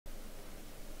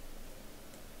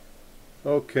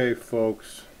Okay,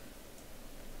 folks,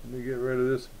 let me get rid of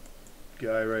this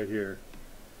guy right here.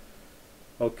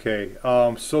 Okay,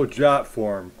 so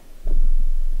Jotform.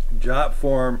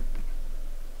 Jotform,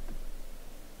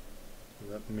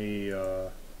 let me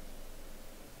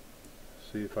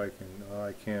see if I can,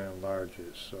 I can't enlarge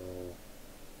it, so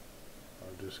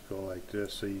I'll just go like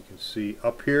this so you can see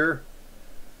up here.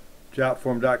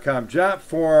 Jotform.com.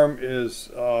 Jotform is,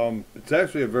 it's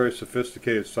actually a very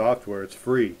sophisticated software. It's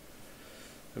free.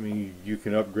 I mean, you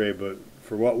can upgrade, but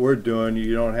for what we're doing,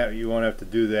 you won't have to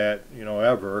do that,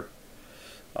 ever.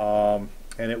 And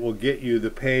it will get you the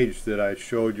page that I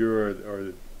showed you,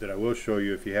 or that I will show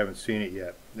you if you haven't seen it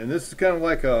yet. And this is kind of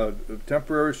like a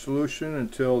temporary solution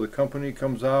until the company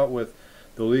comes out with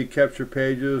the lead capture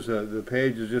pages. The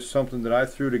page is just something that I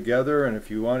threw together, and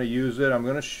if you want to use it, I'm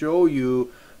going to show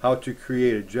you how to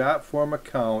create a Jotform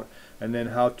account and then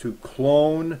how to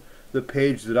clone the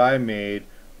page that I made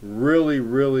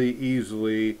really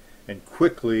easily and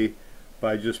quickly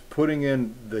by just putting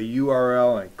in the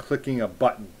URL and clicking a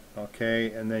button.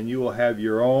 Okay, and then you will have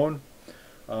your own,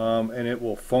 and it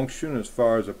will function as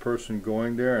far as a person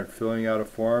going there and filling out a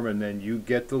form, and then you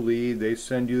get the lead. They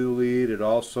send you the lead. It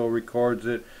also records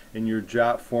it in your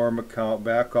Jotform account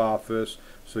back office,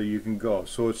 so you can go.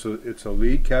 So it's a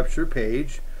lead capture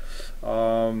page,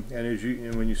 and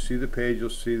when you see the page,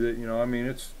 you'll see that I mean,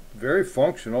 it's very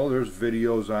functional. There's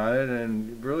videos on it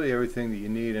and really everything that you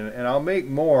need, and I'll make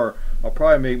more. I'll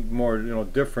probably make more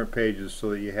different pages so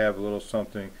that you have a little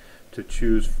something to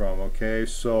choose from. Okay,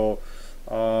 so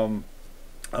I'm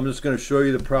just going to show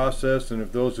you the process, and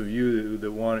if those of you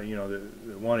that want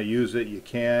that want to use it, you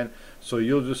can. So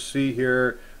you'll just see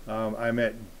here, I'm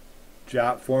at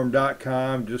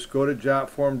Jotform.com. Just go to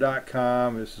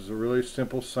Jotform.com. This is a really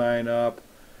simple sign up.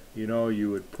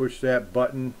 You would push that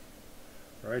button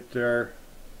right there,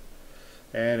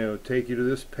 and it'll take you to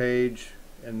this page.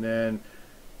 And then,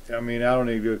 I mean, I don't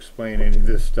need to explain any of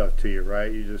this stuff to you,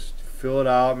 right? You just fill it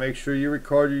out, make sure you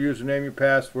record your username, your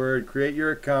password, create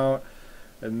your account,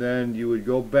 and then you would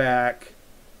go back.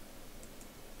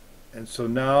 And so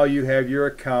now you have your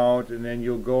account, and then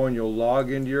you'll go and you'll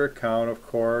log into your account, of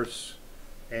course,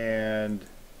 and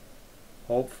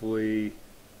hopefully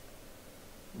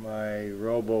my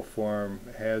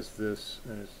RoboForm has this,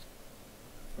 and it's,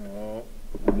 oh,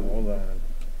 hold on.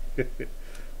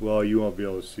 Well, you won't be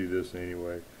able to see this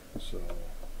anyway, so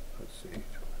let's see.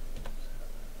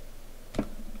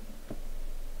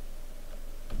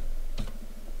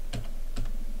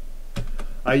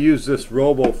 I use this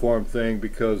RoboForm thing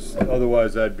because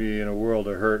otherwise I'd be in a world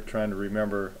of hurt trying to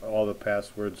remember all the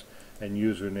passwords and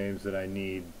usernames that I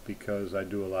need, because I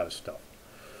do a lot of stuff.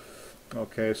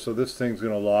 Okay, so this thing's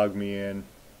going to log me in.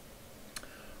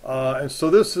 And so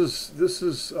this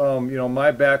is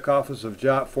my back office of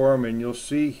Jotform, and you'll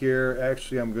see here,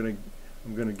 actually I'm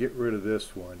gonna get rid of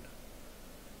this one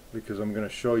because I'm going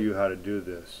to show you how to do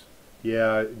this.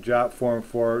 Yeah, Jotform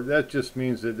 4, that just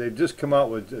means that they've just come out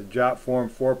with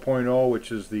Jotform 4.0,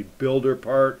 which is the builder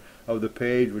part of the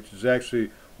page, which is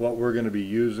actually what we're going to be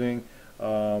using.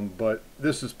 But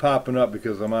this is popping up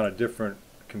because I'm on a different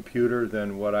computer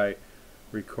than what I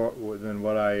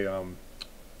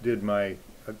did my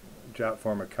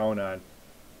Jotform account on.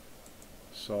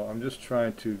 So I'm just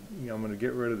trying to, I'm going to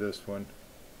get rid of this one.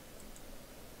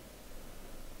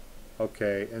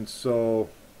 Okay, and so,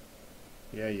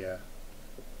 yeah.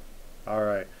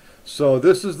 Alright, so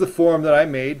this is the form that I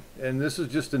made, and this is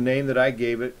just the name that I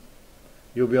gave it.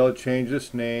 You'll be able to change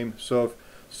this name. So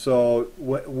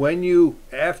when you,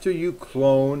 after you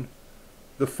clone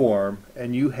the form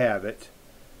and you have it,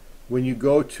 when you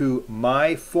go to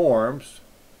My Forms,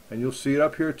 and you'll see it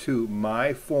up here too,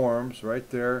 My Forms, right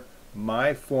there,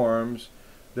 My Forms,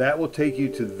 that will take you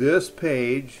to this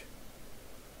page.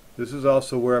 This is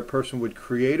also where a person would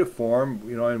create a form,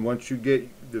 and once you get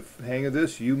the hang of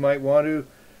this, you might want to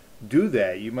do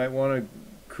that. You might want to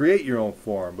create your own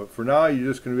form, but for now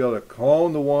you're just going to be able to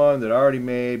clone the one that I already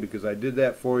made because I did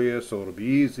that for you, so it'll be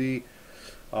easy.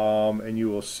 And you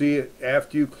will see it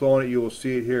after you clone it. You will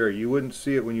see it here. You wouldn't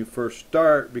see it when you first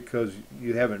start because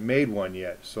you haven't made one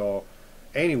yet. So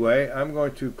anyway, I'm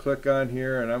going to click on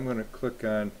here, and I'm going to click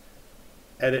on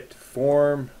Edit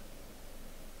Form.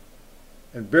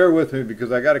 And bear with me because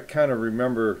I got to kind of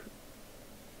remember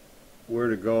where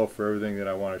to go for everything that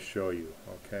I want to show you.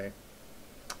 Okay.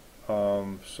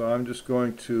 So I'm just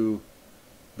going to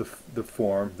the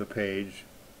form, the page.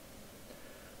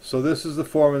 So this is the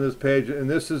form in this page, and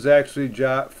this is actually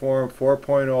Jotform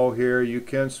 4.0 here. You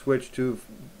can switch to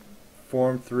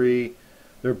Form 3.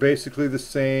 They're basically the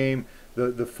same.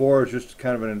 The 4 is just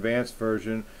kind of an advanced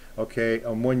version. Okay,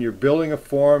 when you're building a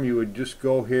form, you would just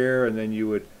go here, and then you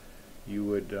would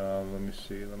let me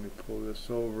see, let me pull this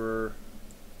over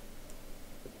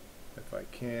if I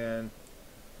can.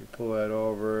 You pull that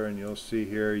over, and you'll see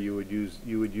here you would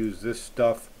use this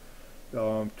stuff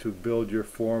to build your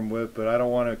form with, but I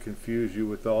don't want to confuse you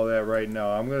with all that right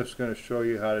now. I'm just going to show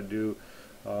you how to do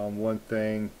one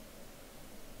thing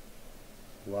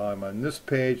while I'm on this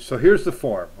page. So here's the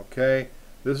form. Okay,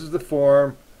 this is the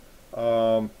form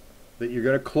that you're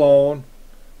going to clone.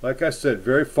 Like I said,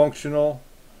 very functional,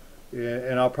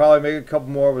 and I'll probably make a couple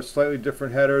more with slightly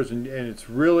different headers, and it's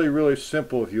really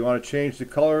simple. If you want to change the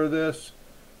color of this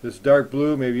dark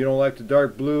blue, maybe you don't like the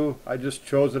dark blue, I just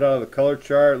chose it out of the color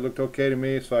chart. It looked okay to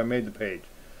me, so I made the page.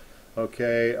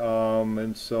 Okay,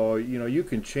 and so you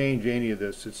can change any of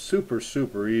this. It's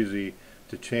super easy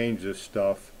to change this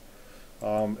stuff,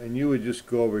 and you would just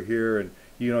go over here, and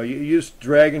you just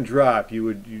drag and drop.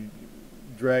 You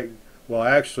drag. Well,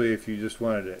 actually, if you just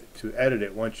wanted to edit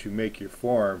it once you make your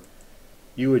form,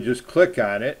 you would just click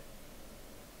on it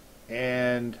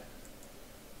and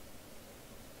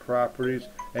properties,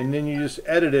 and then you just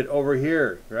edit it over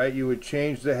here, right? You would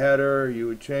change the header, you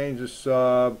would change the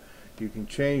sub, you can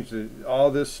change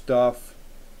all this stuff.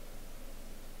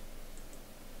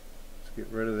 Let's get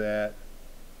rid of that,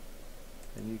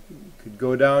 and you could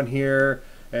go down here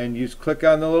and you just click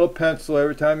on the little pencil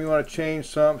every time you want to change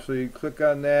something. So you click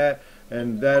on that,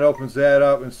 and that opens that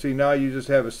up, and see, now you just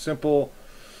have a simple,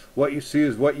 what you see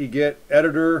is what you get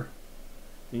editor,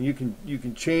 and you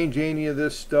can change any of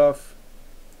this stuff.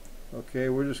 Okay,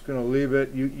 we're just going to leave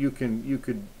it. You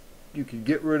could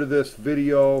get rid of this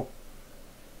video,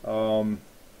 by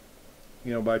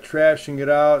trashing it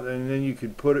out, and then you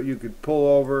could put it. You could pull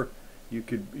over. You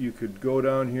could go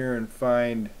down here and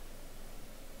find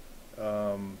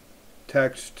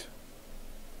text.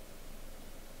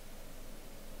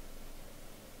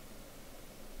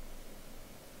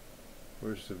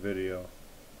 Where's the video?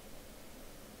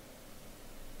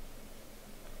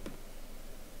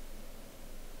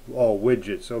 Oh,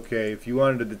 widgets. Okay, if you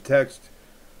wanted the text,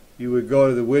 you would go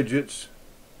to the widgets.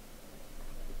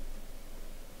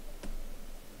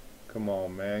 Come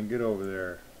on, man, get over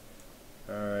there.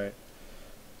 Alright.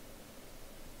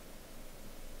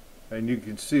 And you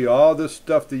can see all this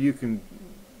stuff that you can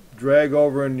drag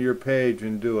over into your page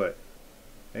and do it.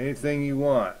 Anything you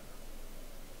want.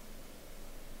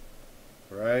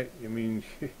 Right? I mean,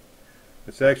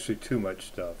 it's actually too much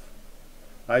stuff.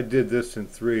 I did this in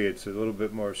 3. It's a little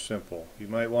bit more simple. You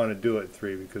might want to do it in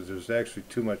 3 because there's actually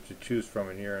too much to choose from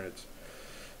in here, and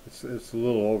it's a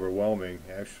little overwhelming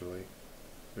actually.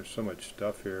 There's so much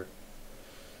stuff here.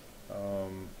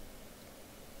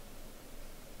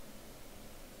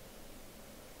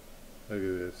 Look at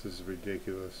this. This is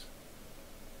ridiculous.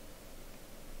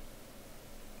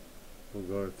 We'll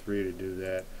go to 3 to do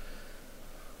that.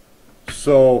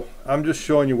 So I'm just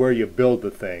showing you where you build the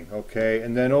thing, okay?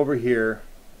 And then over here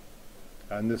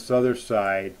on this other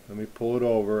side, let me pull it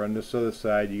over. On this other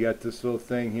side, you got this little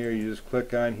thing here. You just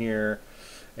click on here,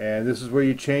 and this is where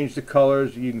you change the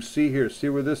colors. You can see here, see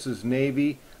where this is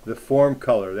navy, the form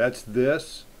color. That's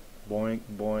this. Boink,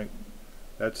 boink.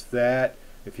 That's that.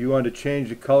 If you wanted to change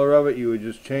the color of it, you would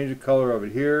just change the color of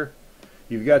it here.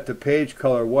 You've got the page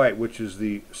color white, which is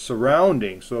the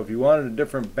surrounding. So if you wanted a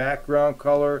different background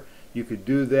color, you could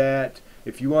do that.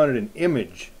 If you wanted an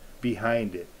image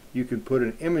behind it, you can put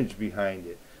an image behind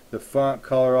it. The font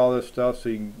color, all this stuff, so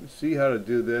you can see how to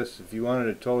do this. If you wanted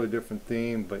a totally different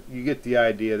theme, but you get the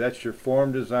idea. That's your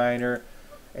form designer.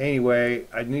 Anyway,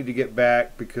 I need to get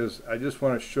back because I just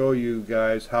want to show you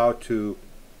guys how to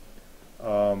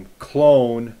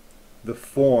clone the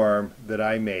form that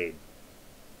I made.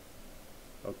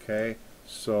 Okay,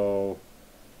 so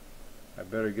I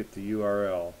better get the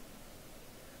URL.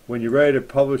 When you're ready to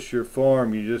publish your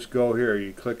form, you just go here,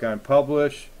 you click on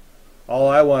publish. All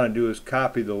I want to do is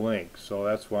copy the link, so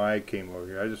that's why I came over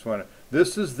here. I just want to,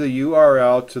 this is the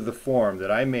URL to the form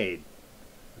that I made.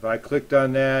 If I clicked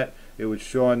on that, it would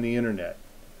show on the internet.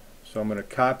 So I'm going to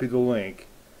copy the link.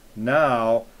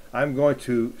 Now I'm going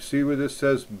to see where this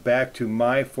says back to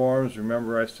my forms.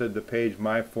 Remember I said the page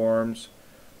my forms.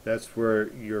 That's where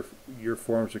your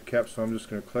forms are kept, so I'm just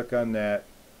going to click on that.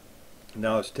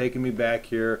 Now it's taking me back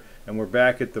here, and we're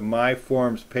back at the my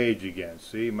forms page again.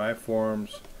 See, my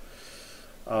forms,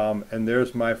 and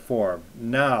there's my form.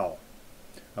 Now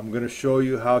I'm going to show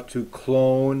you how to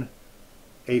clone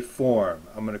a form.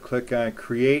 I'm going to click on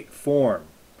create form.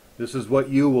 This is what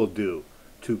you will do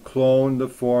to clone the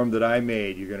form that I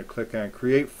made. You're going to click on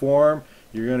create form.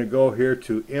 You're going to go here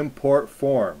to import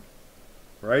form.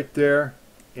 Right there.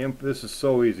 This is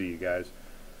so easy, you guys.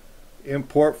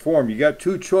 import form. You got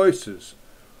two choices.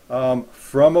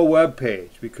 From a web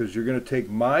page, because you're going to take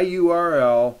my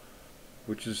URL,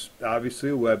 which is obviously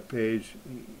a web page,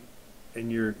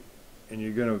 and you're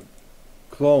going to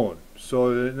clone.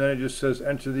 So then it just says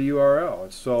enter the URL,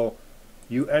 and so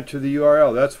you enter the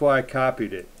URL. That's why I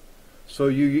copied it. So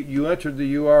you entered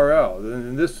the URL,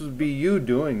 and this would be you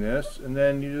doing this, and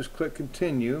then you just click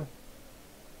continue.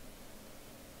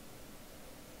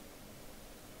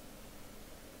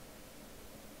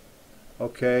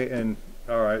 Okay, and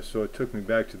alright, so it took me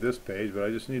back to this page, but I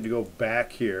just need to go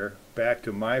back here, back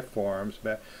to my forms.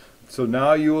 So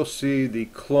now you will see the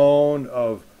clone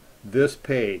of this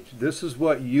page. This is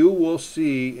what you will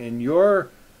see in your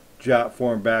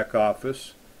Jotform back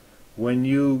office. When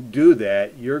you do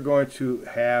that, you're going to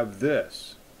have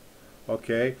this.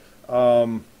 Okay,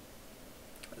 so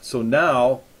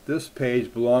now this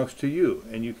page belongs to you,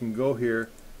 and you can go here,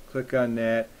 click on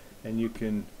that, and you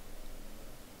can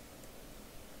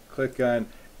click on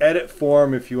edit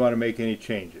form if you want to make any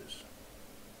changes.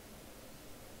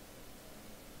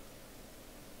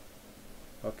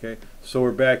 Okay, so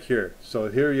we're back here. So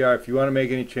here you are if you want to make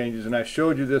any changes, and I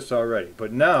showed you this already.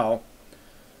 But now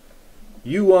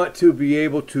you want to be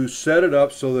able to set it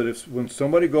up so that if when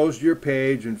somebody goes to your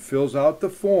page and fills out the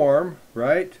form,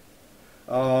 right,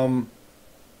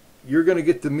 you're going to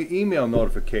get the email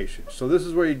notification. So this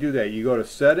is where you do that. You go to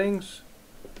settings,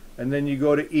 and then you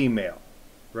go to email.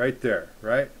 Right there,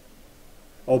 right?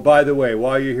 Oh, by the way,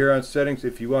 while you're here on settings,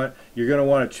 if you want, you're going to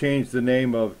want to change the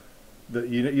name of the.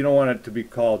 You don't want it to be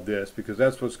called this, because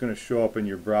that's what's going to show up in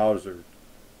your browser,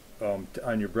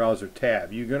 on your browser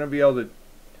tab. You're going to be able to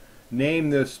name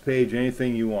this page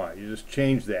anything you want. You just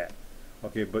change that.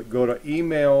 Okay, but go to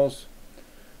emails,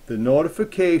 the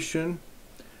notification,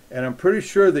 and I'm pretty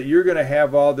sure that you're going to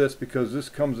have all this because this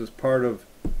comes as part of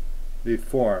the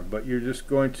form. But you're just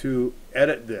going to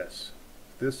edit this.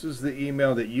 This is the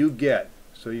email that you get.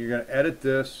 So you're going to edit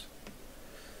this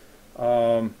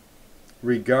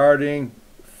regarding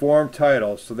form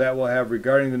title. So that will have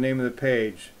regarding the name of the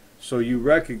page. So you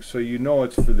know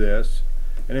it's for this.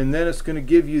 And then it's going to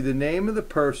give you the name of the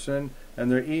person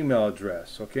and their email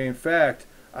address. Okay. In fact,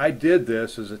 I did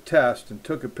this as a test and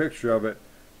took a picture of it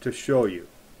to show you.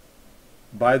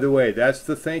 By the way, that's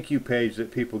the thank you page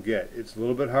that people get. It's a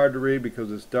little bit hard to read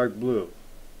because it's dark blue.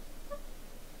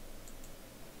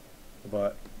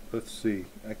 But let's see,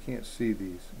 I can't see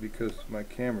these because my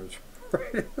camera's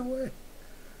right in the way.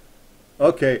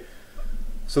 Okay,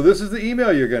 so this is the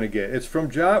email you're going to get. It's from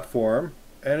Jotform,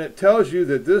 and it tells you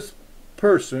that this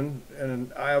person,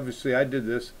 and I did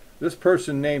this, this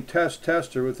person named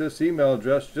tester with this email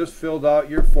address just filled out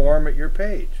your form at your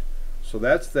page. So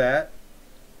that's that.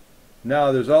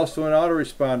 Now there's also an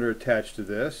autoresponder attached to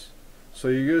this. So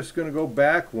you're just going to go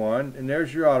back one, and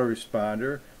there's your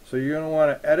autoresponder. So you're going to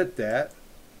want to edit that,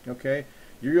 okay?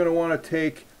 You're going to want to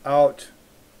take out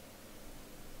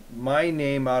my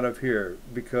name out of here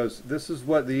because this is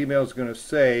what the email is going to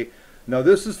say. Now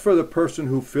this is for the person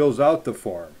who fills out the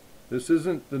form. This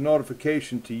isn't the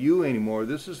notification to you anymore.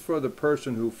 This is for the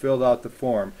person who filled out the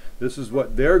form. This is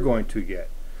what they're going to get.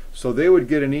 So they would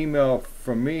get an email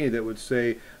from me that would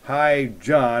say, "Hi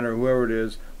John," or whoever it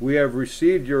is, "we have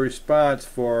received your response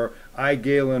for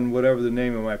iGalen," whatever the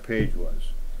name of my page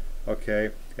was.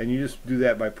 Okay, and you just do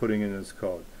that by putting in this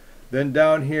code. Then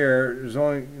down here, there's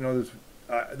only,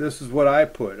 this is what I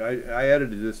put. I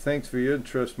edited this. "Thanks for your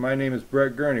interest. My name is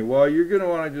Brett Gurney." Well, you're going to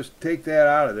want to just take that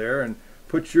out of there and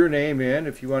put your name in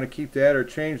if you want to keep that, or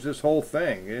change this whole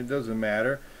thing. It doesn't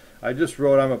matter. I just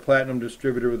wrote, "I'm a platinum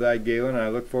distributor with iGalen, and I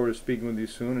look forward to speaking with you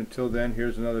soon. Until then,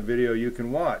 here's another video you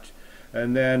can watch."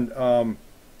 And then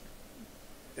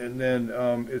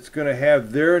it's going to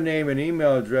have their name and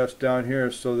email address down here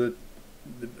so that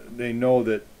they know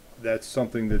that that's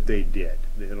something that they did.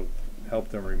 It'll help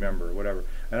them remember or whatever.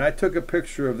 And I took a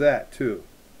picture of that too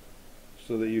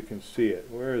so that you can see it.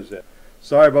 Where is it?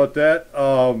 Sorry about that.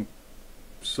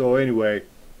 So anyway,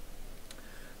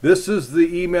 this is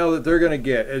the email that they're going to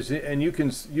get, and you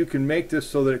can make this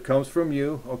so that it comes from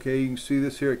you. Okay, you can see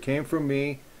this here. It came from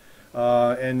me.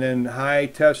 And then, "Hi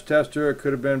tester," it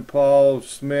could have been Paul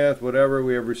Smith, whatever.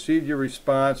 "We have received your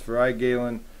response for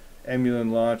iGalen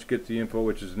Emulin launch. Get the info,"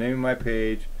 which is the name of my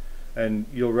page, and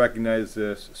you'll recognize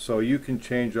this. So you can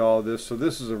change all of this. So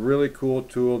this is a really cool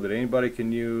tool that anybody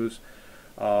can use.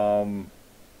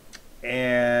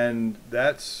 And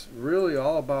that's really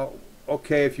all about.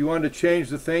 Okay, if you wanted to change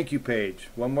the thank you page,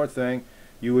 one more thing,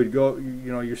 you would go,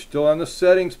 you're still on the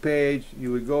settings page,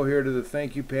 you would go here to the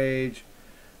thank you page,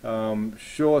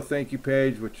 show a thank you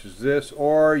page, which is this,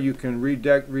 or you can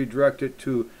redirect it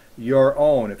to your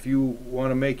own. If you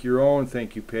want to make your own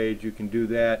thank you page, you can do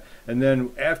that. And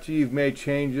then after you've made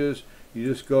changes, you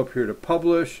just go up here to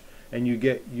publish and you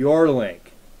get your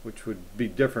link, which would be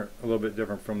different, a little bit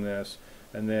different from this.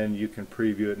 And then you can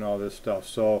preview it and all this stuff.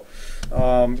 So,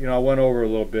 you know, I went over a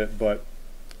little bit, but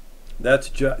that's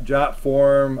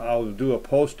Jotform. I'll do a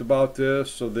post about this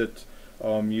so that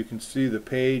you can see the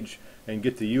page and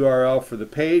get the URL for the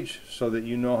page so that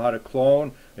you know how to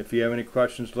clone. If you have any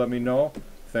questions, let me know.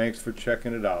 Thanks for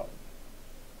checking it out.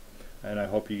 And I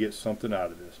hope you get something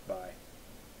out of this. Bye.